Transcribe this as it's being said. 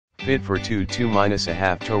Fit for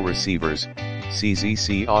 2.5 tow receivers.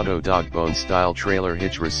 CZC Auto Dogbone style trailer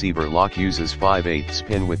hitch receiver lock uses 5/8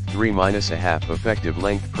 pin with 3.5 effective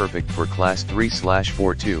length, perfect for class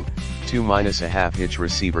 3/4 2.5 hitch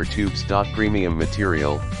receiver tubes. Premium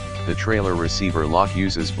material. The trailer receiver lock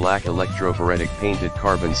uses black electrophoretic painted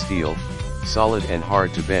carbon steel, solid and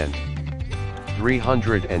hard to bend.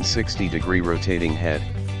 360-degree rotating head,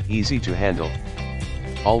 easy to handle.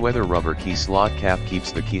 All-weather rubber key slot cap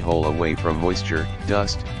keeps the keyhole away from moisture,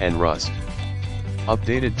 dust, and rust.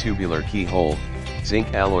 Updated tubular keyhole,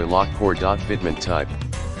 zinc alloy lock core. Fitment type,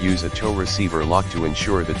 use a tow receiver lock to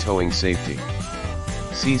ensure the towing safety.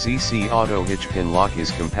 CZC Auto Hitch Pin Lock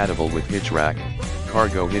is compatible with hitch rack,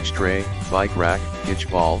 cargo hitch tray, bike rack, hitch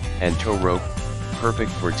ball, and tow rope,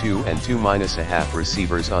 perfect for 2 and 2.5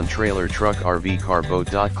 receivers on trailer, truck, RV, car,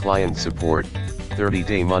 boat. Client support,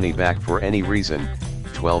 30-day money back for any reason,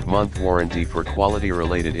 12-month warranty for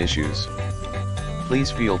quality-related issues.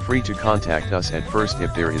 Please feel free to contact us at first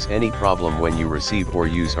if there is any problem when you receive or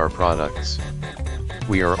use our products.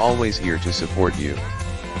 We are always here to support you.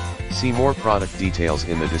 See more product details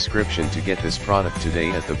in the description to get this product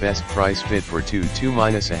today at the best price. Fit for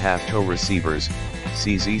 2.5 tow receivers.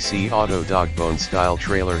 CZC Auto Dogbone style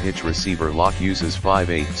trailer hitch receiver lock uses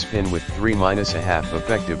 5/8 pin with 3.5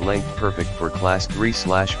 effective length, perfect for class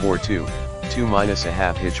 3/4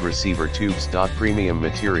 2.5 hitch receiver tubes. Premium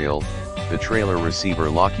material. The trailer receiver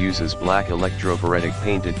lock uses black electrophoretic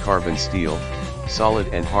painted carbon steel, solid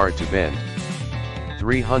and hard to bend.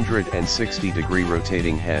 360-degree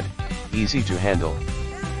rotating head, easy to handle.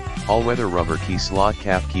 All-weather rubber key slot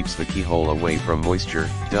cap keeps the keyhole away from moisture,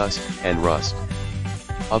 dust, and rust.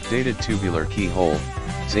 Updated tubular keyhole,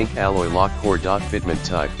 zinc alloy lock core. Fitment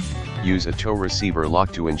type, use a tow receiver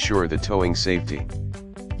lock to ensure the towing safety.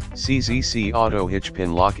 CZC Auto Hitch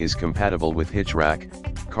Pin Lock is compatible with hitch rack,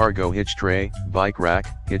 cargo hitch tray, bike rack,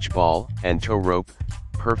 hitch ball, and tow rope,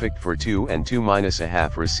 perfect for 2 and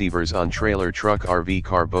 2.5 receivers on trailer, truck, RV,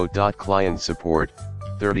 car, boat. Client support,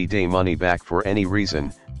 30-day money back for any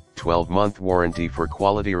reason, 12-month warranty for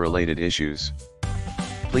quality-related issues.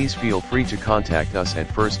 Please feel free to contact us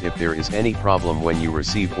at first if there is any problem when you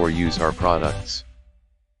receive or use our products.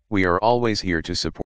 We are always here to support.